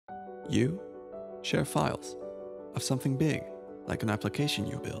You share files of something big, like an application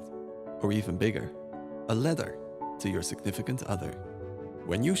you built, or even bigger, a letter to your significant other.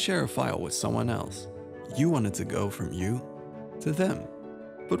 When you share a file with someone else, you want it to go from you to them.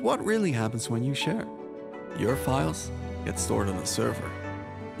 But what really happens when you share? Your files get stored on a server,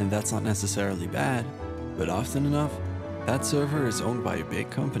 and that's not necessarily bad, but often enough, that server is owned by a big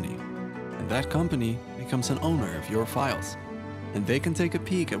company, and that company becomes an owner of your files, and they can take a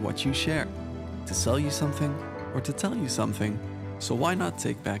peek at what you share to sell you something or to tell you something. So why not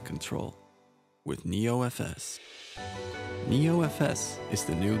take back control with NeoFS? NeoFS is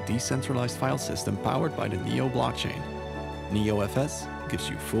the new decentralized file system powered by the Neo blockchain. NeoFS gives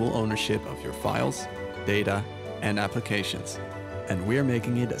you full ownership of your files, data, and applications. And we're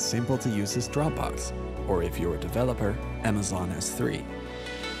making it as simple to use as Dropbox, or if you're a developer, Amazon S3.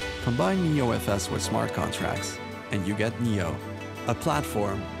 Combine NeoFS with smart contracts, and you get Neo, a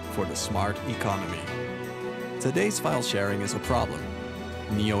platform for the smart economy. Today's file sharing is a problem.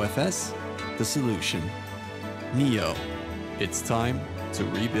 NeoFS, the solution. Neo, it's time to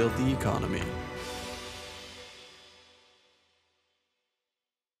rebuild the economy.